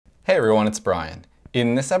Hey everyone, it's Brian.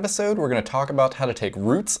 In this episode, we're going to talk about how to take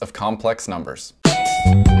roots of complex numbers.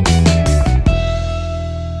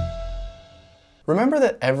 Remember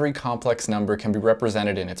that every complex number can be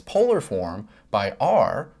represented in its polar form by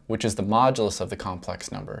r, which is the modulus of the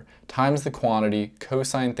complex number, times the quantity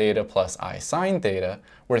cosine theta plus I sine theta,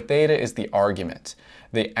 where theta is the argument,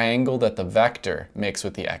 the angle that the vector makes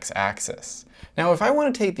with the x-axis. Now, if I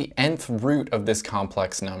want to take the nth root of this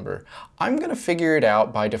complex number, I'm going to figure it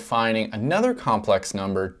out by defining another complex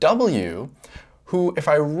number, w, who, if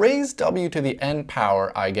I raise w to the n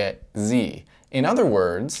power, I get z. In other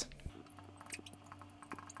words,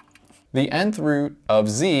 the nth root of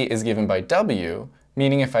z is given by w,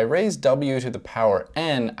 meaning if I raise w to the power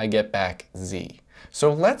n, I get back z.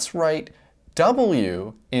 So let's write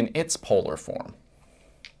w in its polar form.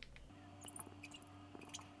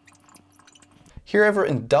 Here I've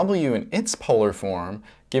written w in its polar form,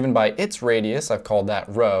 given by its radius, I've called that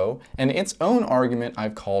rho, and its own argument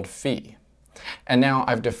I've called phi. And now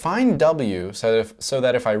I've defined w so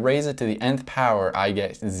that if I raise it to the nth power, I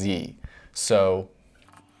get z. So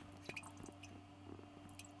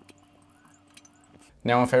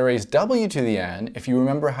now if I raise w to the n, if you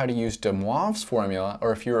remember how to use de Moivre's formula,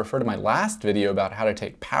 or if you refer to my last video about how to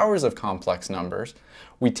take powers of complex numbers,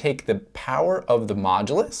 we take the power of the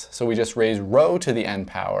modulus, so we just raise rho to the n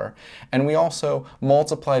power, and we also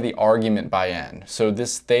multiply the argument by n. So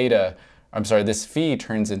this phi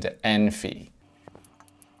turns into n phi.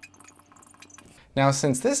 Now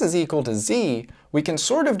since this is equal to z, we can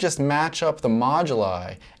sort of just match up the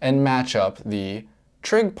moduli and match up the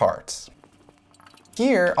trig parts.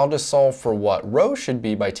 Here, I'll just solve for what rho should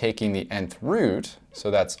be by taking the nth root, so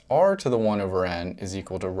that's r to the 1 over n is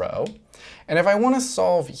equal to rho. And if I want to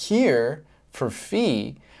solve here for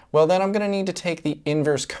phi, well then I'm going to need to take the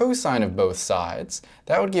inverse cosine of both sides.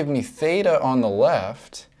 That would give me theta on the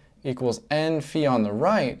left equals n phi on the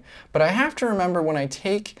right. But I have to remember when I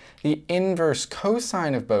take the inverse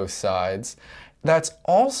cosine of both sides, that's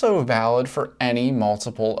also valid for any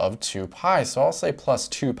multiple of 2 pi. So I'll say plus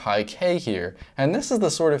 2 pi k here. And this is the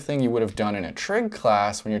sort of thing you would have done in a trig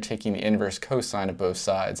class when you're taking the inverse cosine of both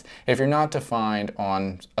sides, if you're not defined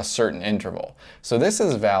on a certain interval. So this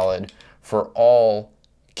is valid for all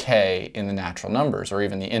k in the natural numbers, or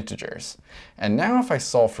even the integers. And now if I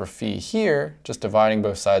solve for phi here, just dividing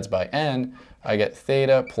both sides by n, I get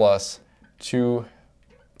theta plus 2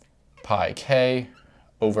 pi k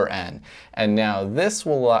over n. And now this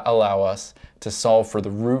will allow us to solve for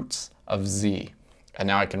the roots of z. And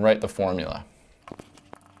now I can write the formula.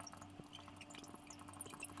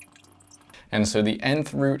 And so the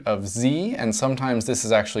nth root of z, and sometimes this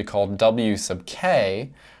is actually called w sub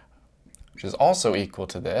k, which is also equal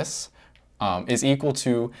to this, is equal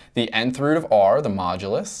to the nth root of r, the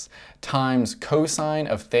modulus, times cosine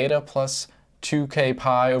of theta plus 2k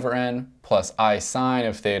pi over n plus I sine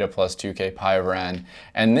of theta plus 2k pi over n.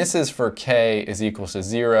 And this is for k is equals to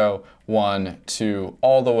 0, 1, 2,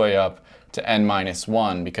 all the way up to n minus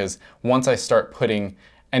 1, because once I start putting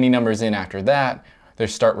any numbers in after that, they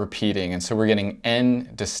start repeating, and so we're getting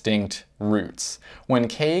n distinct roots. When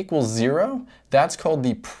k equals 0, that's called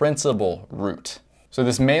the principal root. So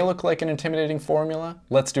this may look like an intimidating formula.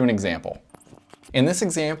 Let's do an example. In this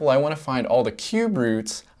example, I want to find all the cube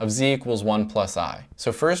roots of z equals 1 plus I.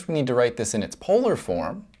 So first we need to write this in its polar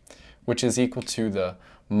form, which is equal to the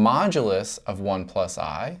modulus of 1 plus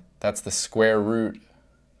I. That's the square root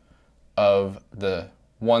of the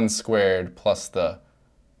 1 squared plus the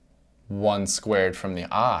 1 squared from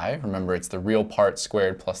the I. Remember, it's the real part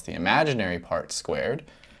squared plus the imaginary part squared,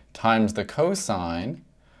 times the cosine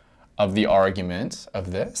of the argument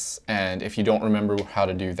of this. And if you don't remember how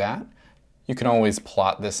to do that, you can always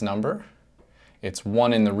plot this number. It's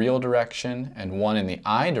 1 in the real direction and 1 in the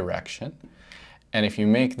I direction. And if you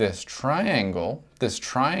make this triangle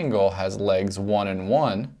has legs 1 and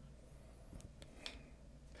 1,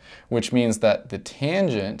 which means that the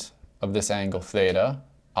tangent of this angle theta,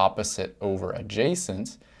 opposite over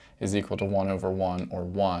adjacent, is equal to 1 over 1, or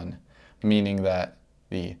 1, meaning that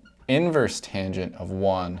the inverse tangent of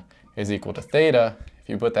 1 is equal to theta. If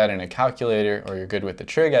you put that in a calculator, or you're good with the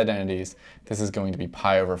trig identities, this is going to be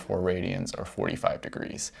pi over 4 radians, or 45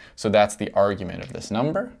 degrees. So that's the argument of this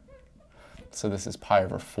number. So this is pi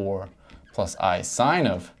over 4 plus I sine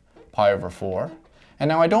of pi over 4. And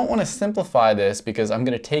now I don't want to simplify this because I'm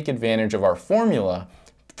going to take advantage of our formula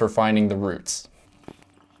for finding the roots.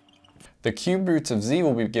 The cube roots of z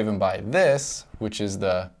will be given by this, which is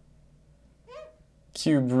the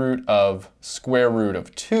cube root of square root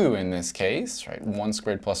of 2 in this case, right? 1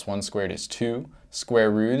 squared plus 1 squared is 2 square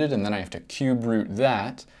rooted, and then I have to cube root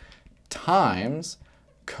that times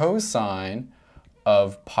cosine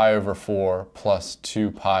of pi over 4 plus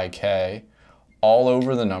 2 pi k all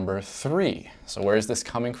over the number 3. So where is this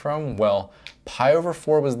coming from? Well, pi over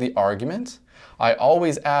 4 was the argument. I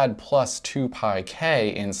always add plus 2 pi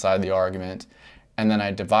k inside the argument, and then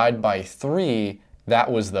I divide by 3.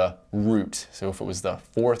 That was the root. So if it was the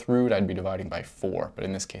fourth root, I'd be dividing by 4. But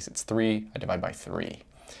in this case, it's 3. I divide by 3.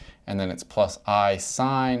 And then it's plus I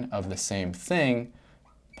sine of the same thing,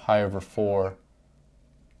 pi over 4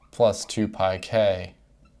 plus 2 pi k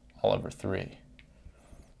all over 3.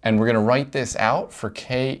 And we're going to write this out for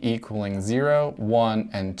k equaling 0, 1,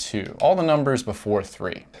 and 2. All the numbers before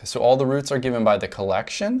 3. So all the roots are given by the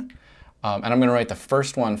collection. And I'm going to write the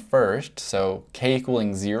first one first. So k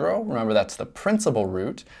equaling 0, remember that's the principal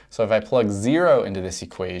root. So if I plug 0 into this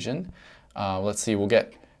equation, let's see, we'll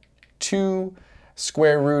get 2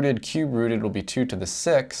 square rooted, cube rooted will be 2 to the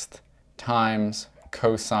 6th times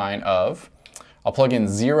cosine of, I'll plug in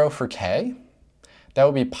 0 for k. That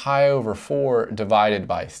would be pi over 4 divided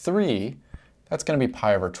by 3. That's going to be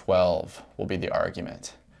pi over 12 will be the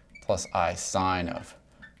argument, plus I sine of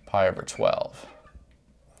pi over 12.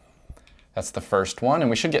 That's the first one, and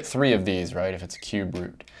we should get 3 of these, right, if it's a cube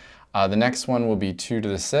root. The next one will be 2 to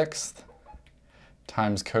the 6th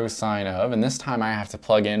times cosine of, and this time I have to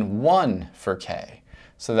plug in 1 for k.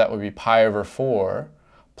 So that would be pi over 4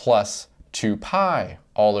 plus 2 pi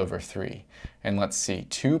all over 3. And let's see,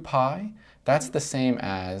 2 pi, that's the same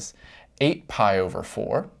as 8 pi over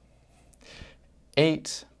 4.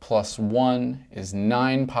 8 plus 1 is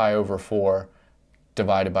 9 pi over 4,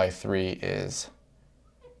 divided by 3 is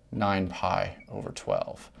 9 pi over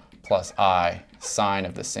 12, plus I sine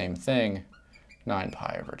of the same thing, 9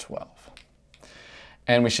 pi over 12.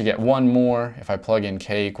 And we should get one more. If I plug in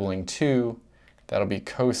k equaling 2, that'll be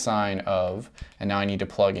cosine of, and now I need to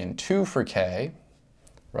plug in 2 for k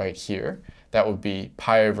right here. That would be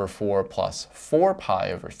pi over 4 plus 4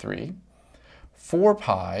 pi over 3. 4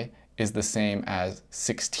 pi is the same as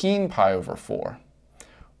 16 pi over 4.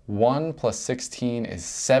 1 plus 16 is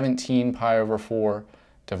 17 pi over 4,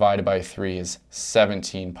 divided by 3 is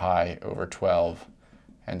 17 pi over 12,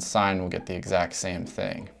 and sine will get the exact same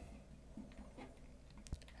thing.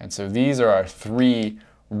 And so these are our 3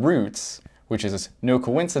 roots, which is no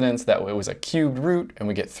coincidence that it was a cubed root and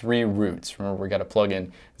we get 3 roots. Remember, we got to plug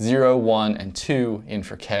in 0, 1, and 2 in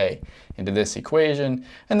for k into this equation,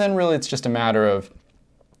 and then really it's just a matter of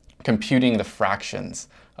computing the fractions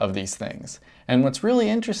of these things. And what's really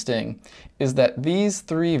interesting is that these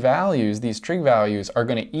 3 values, these trig values, are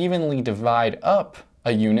going to evenly divide up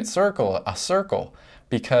a unit circle, a circle,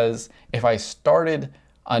 because if I started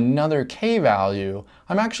another k value,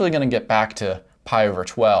 I'm actually going to get back to pi over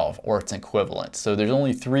 12 or its equivalent. So there's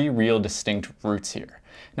only 3 real distinct roots here.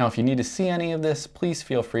 Now, if you need to see any of this, please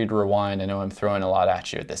feel free to rewind. I know I'm throwing a lot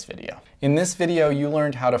at you at this video. In this video, you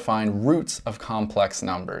learned how to find roots of complex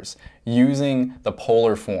numbers using the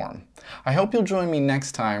polar form. I hope you'll join me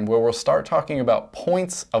next time where we'll start talking about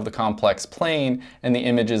points of the complex plane and the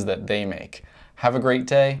images that they make. Have a great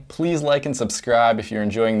day. Please like and subscribe if you're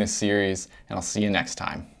enjoying this series, and I'll see you next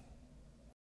time.